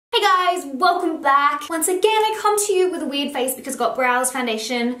Hey guys, welcome back. Once again, I come to you with a weird face because I've got brows,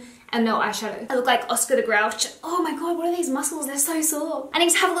 foundation, and no eyeshadow. I look like Oscar the Grouch. Oh my god, what are these muscles? They're so sore. I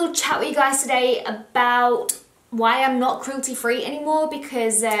need to have a little chat with you guys today about why I'm not cruelty free anymore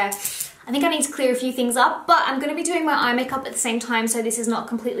because I think I need to clear a few things up, but I'm going to be doing my eye makeup at the same time, so this is not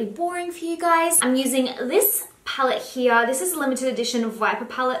completely boring for you guys. I'm using this palette here. This is a limited edition Viper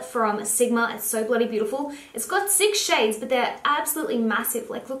palette from Sigma. It's so bloody beautiful. It's got 6 shades, but they're absolutely massive.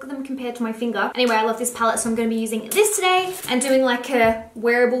 Like, look at them compared to my finger. Anyway, I love this palette, so I'm going to be using this today and doing like a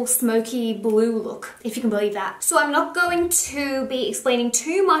wearable smoky blue look, if you can believe that. So I'm not going to be explaining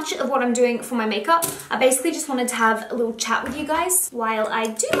too much of what I'm doing for my makeup. I basically just wanted to have a little chat with you guys while I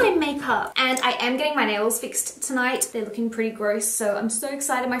do my makeup. And I am getting my nails fixed tonight. They're looking pretty gross, so I'm so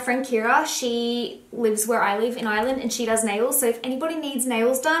excited. My friend Kira, she lives where I live in Ireland and she does nails, so if anybody needs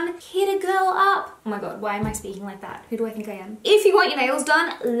nails done, hit a girl up. Oh my god, why am I speaking like that? Who do I think I am? If you want your nails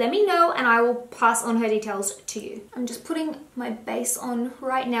done, let me know and I will pass on her details to you. I'm just putting my base on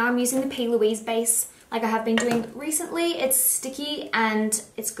right now. I'm using the P. Louise base like I have been doing recently. It's sticky and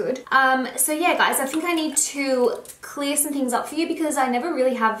it's good. So yeah guys, I think I need to clear some things up for you because I never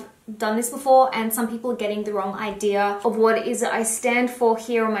really have done this before and some people are getting the wrong idea of what it is that I stand for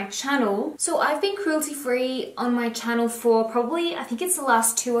here on my channel. So I've been cruelty free on my channel for probably, I think it's the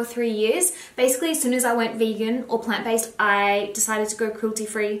last 2 or 3 years. Basically, as soon as I went vegan or plant-based, I decided to go cruelty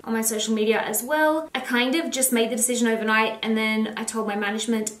free on my social media as well. I kind of just made the decision overnight and then I told my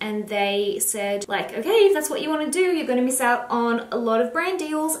management and they said like, okay, if that's what you want to do, you're going to miss out on a lot of brand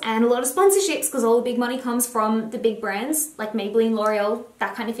deals and a lot of sponsorships because all the big money comes from the big brands like Maybelline, L'Oreal,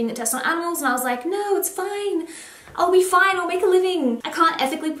 that kind of thing that test on animals. And I was like, no, it's fine. I'll be fine, I'll make a living. I can't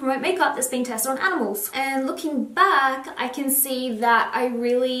ethically promote makeup that's being tested on animals. And looking back, I can see that I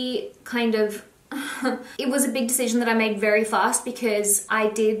really kind of it was a big decision that I made very fast because I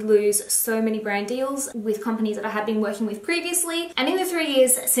did lose so many brand deals with companies that I had been working with previously. And in the 3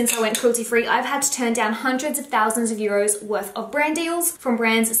 years since I went cruelty free, I've had to turn down hundreds of thousands of euros worth of brand deals from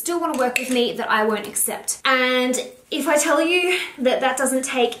brands that still want to work with me that I won't accept. And if I tell you that that doesn't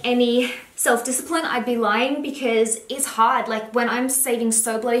take any self-discipline, I'd be lying because it's hard. Like when I'm saving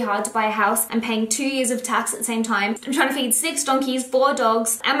so bloody hard to buy a house and paying 2 years of tax at the same time, I'm trying to feed 6 donkeys, 4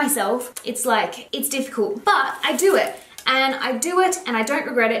 dogs, and myself. It's like, it's difficult, but I do it. And I do it and I don't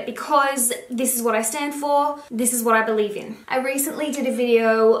regret it because this is what I stand for. This is what I believe in. I recently did a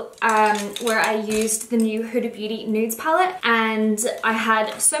video where I used the new Huda Beauty Nudes palette and I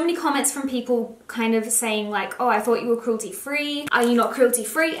had so many comments from people kind of saying like, oh, I thought you were cruelty free. Are you not cruelty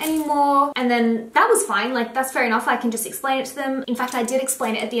free anymore? And then that was fine. Like that's fair enough. I can just explain it to them. In fact, I did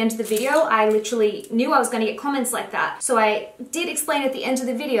explain it at the end of the video. I literally knew I was going to get comments like that. So I did explain at the end of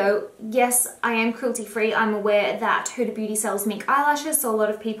the video, yes, I am cruelty free. I'm aware that Huda Beauty sells mink eyelashes, so a lot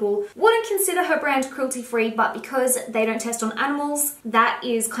of people wouldn't consider her brand cruelty free, but because they don't test on animals, that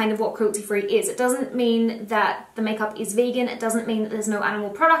is kind of what cruelty free is. It doesn't mean that the makeup is vegan, it doesn't mean that there's no animal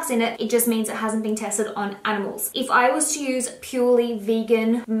products in it, it just means it hasn't been tested on animals. If I was to use purely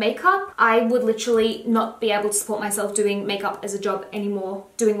vegan makeup, I would literally not be able to support myself doing makeup as a job anymore,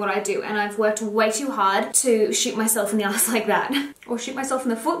 doing what I do, and I've worked way too hard to shoot myself in the ass like that. Or shoot myself in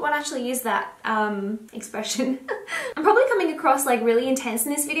the foot. What actually is that expression? I'm probably coming across like really intense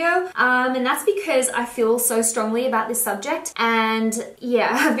in this video, and that's because I feel so strongly about this subject. And yeah,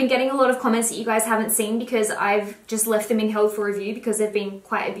 I've been getting a lot of comments that you guys haven't seen because I've just left them in held for review because they've been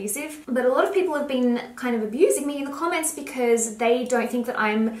quite abusive. But a lot of people have been kind of abusing me in the comments because they don't think that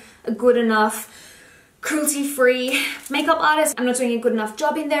I'm a good enough cruelty-free makeup artist. I'm not doing a good enough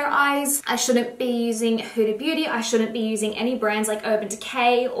job in their eyes. I shouldn't be using Huda Beauty. I shouldn't be using any brands like Urban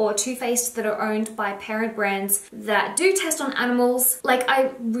Decay or Too Faced that are owned by parent brands that do test on animals. Like,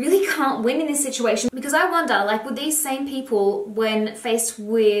 I really can't win in this situation because I wonder, like, would these same people, when faced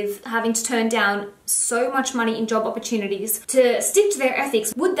with having to turn down so much money in job opportunities to stick to their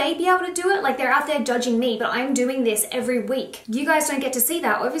ethics, would they be able to do it? Like, they're out there judging me, but I'm doing this every week. You guys don't get to see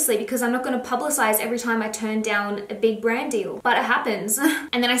that, obviously, because I'm not going to publicize every time I turn down a big brand deal, but it happens.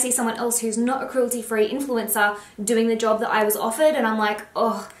 And then I see someone else who's not a cruelty-free influencer doing the job that I was offered, and I'm like,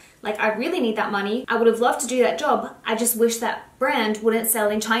 oh, like I really need that money. I would have loved to do that job. I just wish that brand wouldn't sell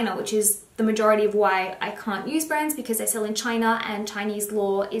in China, which is the majority of why I can't use brands, because they sell in China, and Chinese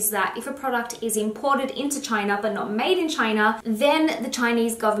law is that if a product is imported into China but not made in China, then the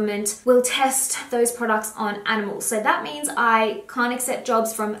Chinese government will test those products on animals. So that means I can't accept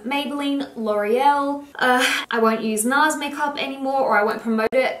jobs from Maybelline, L'Oreal, I won't use NARS makeup anymore, or I won't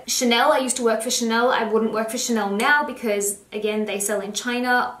promote it. Chanel, I used to work for Chanel, I wouldn't work for Chanel now because again, they sell in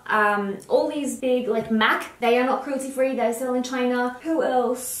China. All these big, like MAC, they are not cruelty free, they sell in China. Who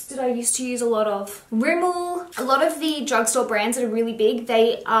else did I used to use a lot of? Rimmel. A lot of the drugstore brands that are really big,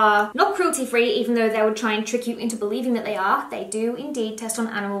 they are not cruelty free, even though they would try and trick you into believing that they are. They do indeed test on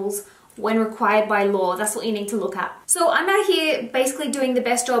animals when required by law. That's what you need to look at. So I'm out here basically doing the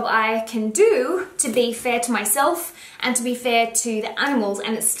best job I can do to be fair to myself and to be fair to the animals,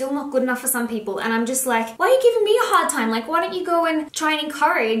 and it's still not good enough for some people. And I'm just like, why are you giving me a hard time? Like, why don't you go and try and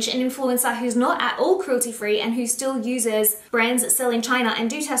encourage an influencer who's not at all cruelty free and who still uses brands that sell in China and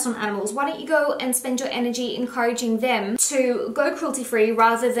do test on animals? Why don't you go and spend your energy encouraging them to go cruelty free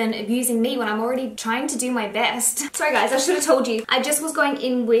rather than abusing me when I'm already trying to do my best? Sorry guys, I should have told you. I just was going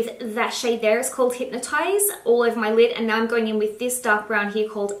in with that shade there. It's called Hypnotize all over my lid, and now I'm going in with this dark brown here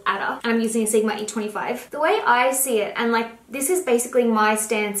called Adder, and I'm using a Sigma E25. The way I see it, and like this is basically my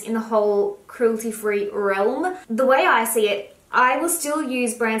stance in the whole cruelty-free realm, the way I see it, I will still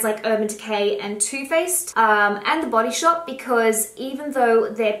use brands like Urban Decay and Too Faced and The Body Shop, because even though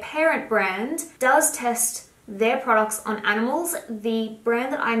their parent brand does test their products on animals, the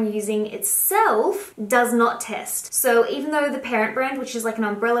brand that I'm using itself does not test. So even though the parent brand, which is like an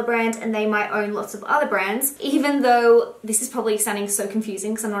umbrella brand, and they might own lots of other brands, even though this is probably sounding so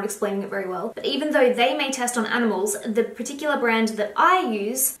confusing because I'm not explaining it very well, but even though they may test on animals, the particular brand that I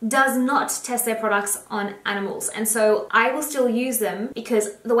use does not test their products on animals. And so I will still use them,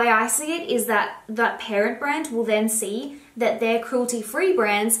 because the way I see it is that that parent brand will then see that their cruelty-free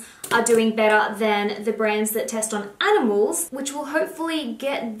brands are doing better than the brands that test on animals, which will hopefully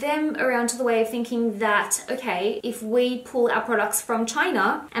get them around to the way of thinking that, okay, if we pull our products from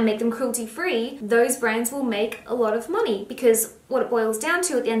China and make them cruelty-free, those brands will make a lot of money, because what it boils down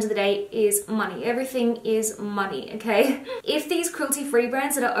to at the end of the day is money. Everything is money, okay? If these cruelty-free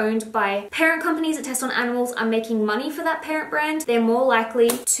brands that are owned by parent companies that test on animals are making money for that parent brand, they're more likely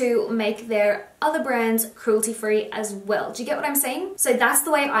to make their other brands cruelty-free as well. Do you get what I'm saying? So that's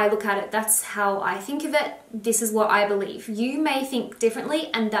the way I look at it. That's how I think of it. This is what I believe. You may think differently,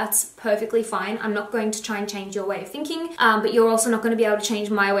 and that's perfectly fine. I'm not going to try and change your way of thinking, but you're also not going to be able to change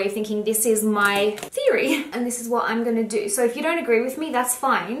my way of thinking. This is my theory, and this is what I'm going to do. So if you don't agree with me, that's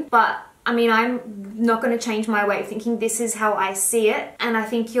fine, but I mean, I'm not going to change my way of thinking. This is how I see it, and I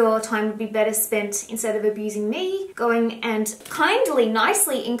think your time would be better spent, instead of abusing me, going and kindly,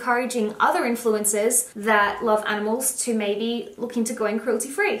 nicely encouraging other influencers that love animals to maybe look into going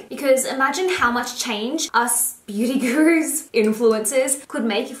cruelty-free. Because imagine how much change us beauty gurus, influencers, could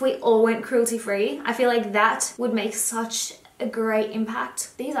make if we all went cruelty-free. I feel like that would make such a great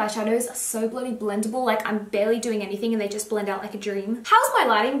impact. These eyeshadows are so bloody blendable, like I'm barely doing anything and they just blend out like a dream. How's my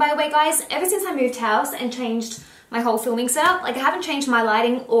lighting, by the way, guys? Ever since I moved house and changed my whole filming setup, like I haven't changed my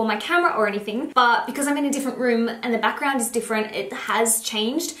lighting or my camera or anything, but because I'm in a different room and the background is different, it has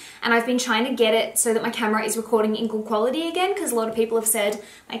changed, and I've been trying to get it so that my camera is recording in good quality again, because a lot of people have said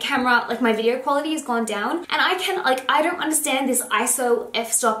my camera, like my video quality has gone down, and I don't understand this ISO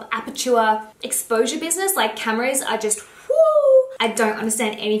f-stop aperture exposure business. Like cameras are just I don't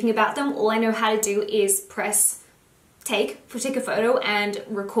understand anything about them. All I know how to do is press take a photo and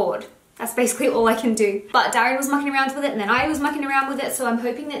record. That's basically all I can do. But Darren was mucking around with it, and then I was mucking around with it, so I'm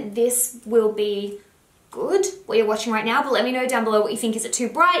hoping that this will be good, what you're watching right now. But let me know down below what you think. Is it too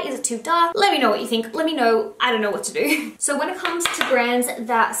bright? Is it too dark? Let me know what you think. Let me know. I don't know what to do. So when it comes to brands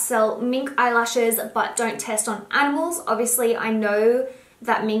that sell mink eyelashes but don't test on animals, obviously I know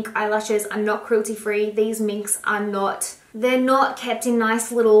that mink eyelashes are not cruelty-free. These minks are not, they're not kept in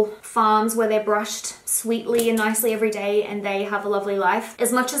nice little farms where they're brushed sweetly and nicely every day and they have a lovely life.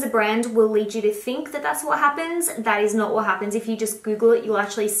 As much as a brand will lead you to think that that's what happens, that is not what happens. If you just Google it, you'll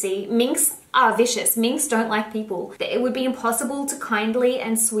actually see minks are vicious. Minks don't like people. It would be impossible to kindly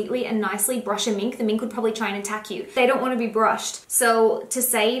and sweetly and nicely brush a mink. The mink would probably try and attack you. They don't want to be brushed. So to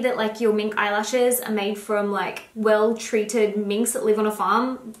say that like your mink eyelashes are made from like well-treated minks that live on a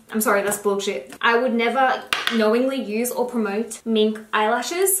farm, I'm sorry, that's bullshit. I would never knowingly use or promote mink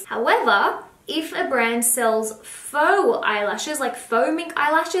eyelashes. However, if a brand sells faux eyelashes, like faux mink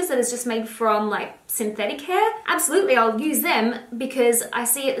eyelashes that is just made from like synthetic hair, absolutely I'll use them, because I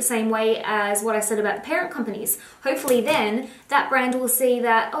see it the same way as what I said about the parent companies. Hopefully then that brand will see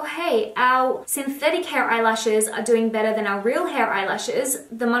that, oh hey, our synthetic hair eyelashes are doing better than our real hair eyelashes.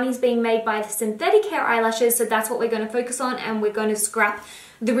 The money's being made by the synthetic hair eyelashes, so that's what we're going to focus on, and we're going to scrap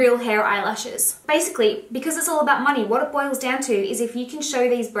the real hair eyelashes. Basically, because it's all about money, what it boils down to is if you can show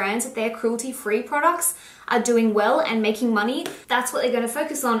these brands that their cruelty-free products are doing well and making money, that's what they're going to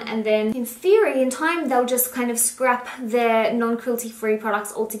focus on. And then in theory, in time, they'll just kind of scrap their non-cruelty free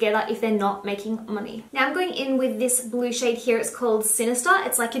products altogether if they're not making money. Now I'm going in with this blue shade here. It's called Sinister.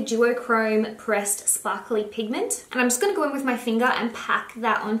 It's like a duochrome pressed sparkly pigment. And I'm just going to go in with my finger and pack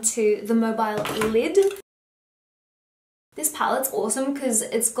that onto the mobile lid. This palette's awesome because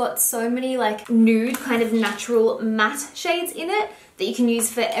it's got so many like nude kind of natural matte shades in it that you can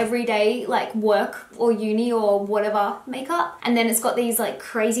use for everyday like work or uni or whatever makeup. And then it's got these like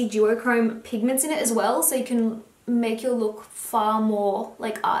crazy duochrome pigments in it as well, so you can make your look far more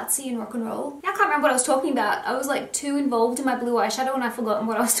like artsy and rock and roll. Now I can't remember what I was talking about. I was like too involved in my blue eyeshadow and I've forgotten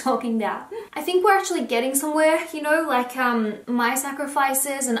what I was talking about. I think we're actually getting somewhere, you know, like my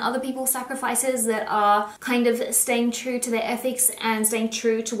sacrifices and other people's sacrifices that are kind of staying true to their ethics and staying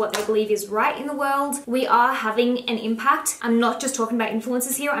true to what they believe is right in the world. We are having an impact. I'm not just talking about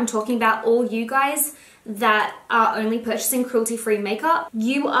influencers here, I'm talking about all you guys that are only purchasing cruelty-free makeup.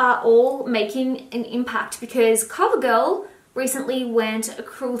 You are all making an impact because CoverGirl recently went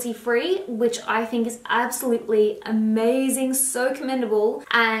cruelty-free, which I think is absolutely amazing, so commendable,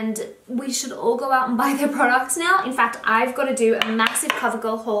 and we should all go out and buy their products now. In fact, I've got to do a massive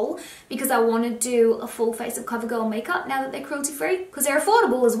CoverGirl haul because I want to do a full face of CoverGirl makeup now that they're cruelty-free, because they're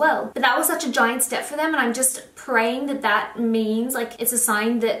affordable as well. But that was such a giant step for them, and I'm just praying that that means, like, it's a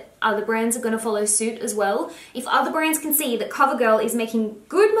sign that other brands are going to follow suit as well. If other brands can see that CoverGirl is making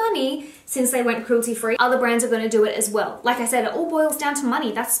good money since they went cruelty-free, other brands are going to do it as well. Like I said, it all boils down to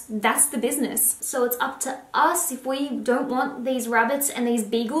money. That's the business. So it's up to us if we don't want these rabbits and these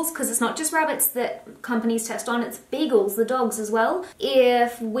beagles, because it's not just rabbits that companies test on, it's beagles, the dogs as well.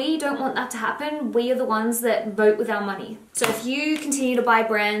 If we don't want that to happen, we are the ones that vote with our money. So if you continue to buy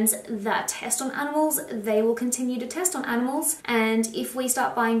brands that test on animals, they will continue to test on animals. And if we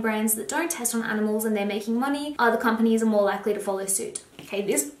start buying brands that don't test on animals and they're making money, other companies are more likely to follow suit. Okay,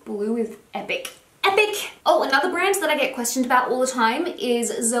 this blue is epic. Epic! Oh, another brand that I get questioned about all the time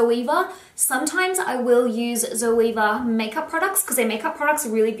is Zoeva. Sometimes I will use Zoeva makeup products because their makeup products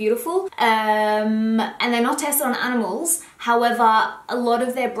are really beautiful and they're not tested on animals. However, a lot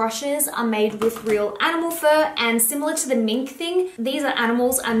of their brushes are made with real animal fur, and similar to the mink thing, these are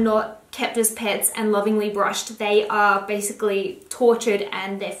animals are not kept as pets and lovingly brushed. They are basically tortured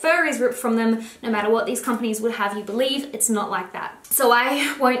and their fur is ripped from them. No matter what these companies would have you believe, it's not like that. So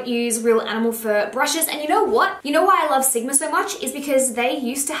I won't use real animal fur brushes. And you know what? You know why I love Sigma so much is because they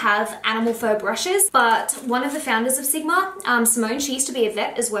used to have animal fur brushes, but one of the founders of Sigma, Simone, she used to be a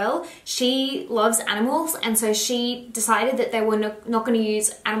vet as well. She loves animals, and so she decided that they were not going to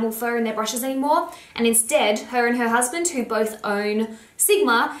use animal fur in their brushes anymore, and instead her and her husband, who both own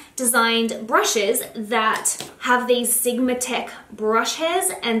Sigma, designed brushes that have these Sigma Tech brush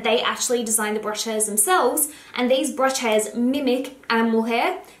hairs, and they actually designed the brush hairs themselves, and these brush hairs mimic animal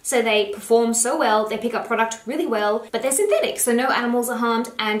hair, so they perform so well, they pick up product really well, but they're synthetic, so no animals are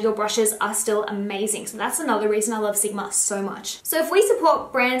harmed and your brushes are still amazing. So that's another reason I love Sigma so much. So if we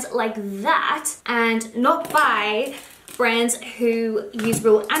support brands like that and not buy brands who use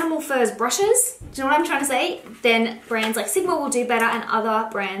real animal furs brushes, do you know what I'm trying to say? Then brands like Sigma will do better and other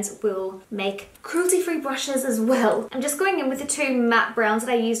brands will make cruelty-free brushes as well. I'm just going in with the two matte browns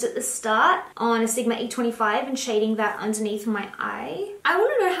that I used at the start on a Sigma E25 and shading that underneath my eye. I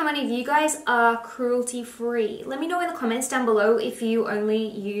want to know how many of you guys are cruelty-free. Let me know in the comments down below if you only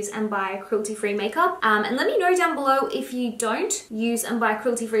use and buy cruelty-free makeup. And let me know down below if you don't use and buy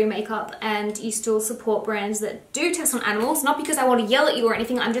cruelty-free makeup and you still support brands that do test on animals. Not because I want to yell at you or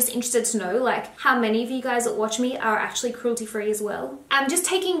anything, I'm just interested to know like how many of you guys that watch me are actually cruelty-free as well. I'm just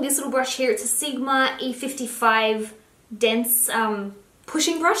taking this little brush here. It's a Sigma E55 dense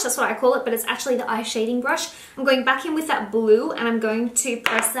pushing brush, that's what I call it, but it's actually the eye shading brush. I'm going back in with that blue and I'm going to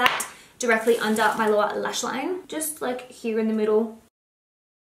press that directly under my lower lash line, just like here in the middle.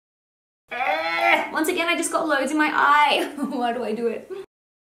 Once again, I just got loads in my eye. Why do I do it? Do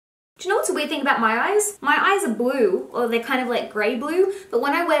you know what's a weird thing about my eyes? My eyes are blue, or they're kind of like grey blue, but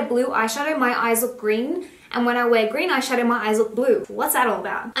when I wear blue eyeshadow, my eyes look green, and when I wear green eyeshadow, my eyes look blue. What's that all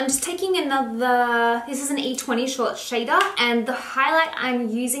about? I'm just taking another, this is an E20 short shader, and the highlight I'm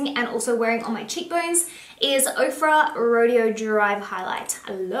using and also wearing on my cheekbones is Ofra Rodeo Drive Highlight.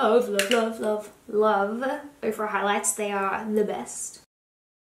 I love, love, love, love, love Ofra highlights. They are the best.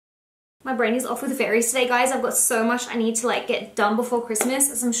 My brain is off with fairies today, guys. I've got so much I need to like get done before Christmas,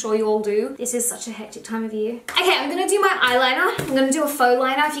 as I'm sure you all do. This is such a hectic time of year. Okay, I'm gonna do my eyeliner. I'm gonna do a faux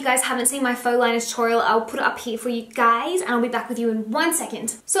liner. If you guys haven't seen my faux liner tutorial, I'll put it up here for you guys, and I'll be back with you in 1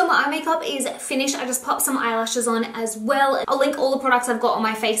 second. So my eye makeup is finished. I just popped some eyelashes on as well. I'll link all the products I've got on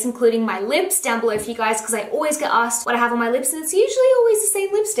my face, including my lips, down below for you guys, because I always get asked what I have on my lips, and it's usually always the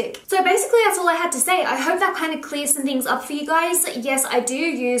same lipstick. So basically that's all I had to say. I hope that kind of clears some things up for you guys. Yes, I do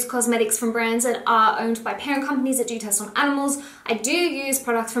use cosmetics from brands that are owned by parent companies that do test on animals. I do use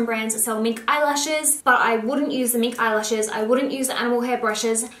products from brands that sell mink eyelashes, but I wouldn't use the mink eyelashes, I wouldn't use the animal hair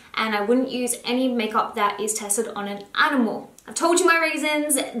brushes, and I wouldn't use any makeup that is tested on an animal. I've told you my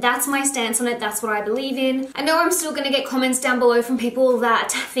reasons, that's my stance on it, that's what I believe in. I know I'm still gonna get comments down below from people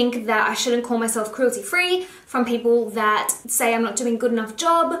that think that I shouldn't call myself cruelty free, from people that say I'm not doing a good enough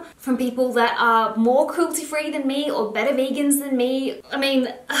job, from people that are more cruelty free than me or better vegans than me. I mean,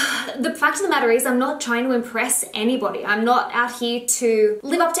 the fact of the matter is I'm not trying to impress anybody. I'm not out here to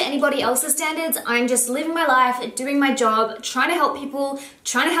live up to anybody else's standards. I'm just living my life, doing my job, trying to help people,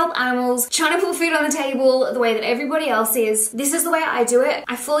 trying to help animals, trying to put food on the table the way that everybody else is. This is the way I do it.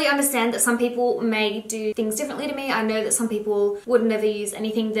 I fully understand that some people may do things differently to me. I know that some people would never use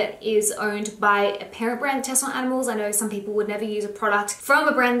anything that is owned by a parent brand that tests on animals. I know some people would never use a product from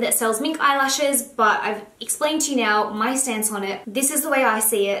a brand that sells mink eyelashes, but I've explained to you now my stance on it. This is the way I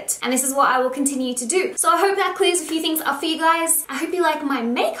see it, and this is what I will continue to do. So I hope that clears a few things up for you guys. I hope you like my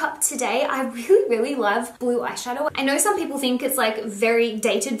makeup today. I really love blue eyeshadow. I know some people think it's like very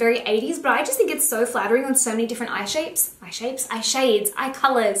dated, very 80s, but I just think it's so flattering on so many different eye shapes, eye shades, eye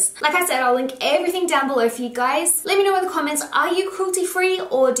colors. Like I said, I'll link everything down below for you guys. Let me know in the comments, are you cruelty free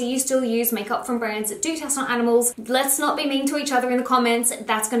or do you still use makeup from brands that do test on animals? Let's not be mean to each other in the comments.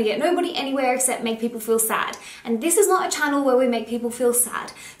 That's gonna get nobody anywhere except make people feel sad. And this is not a channel where we make people feel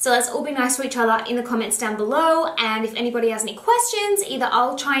sad. So let's all be nice to each other in the comments down below. And if anybody has any questions, either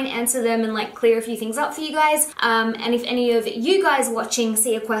I'll try and answer them and like clear a few things up for you guys. And if any of you guys watching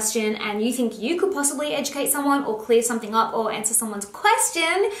see a question and you think you could possibly educate someone or clear something up or answer someone's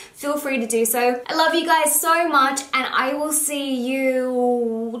question, feel free to do so. I love you guys so much, and I will see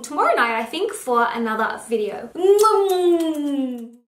you tomorrow night, I think, for another video.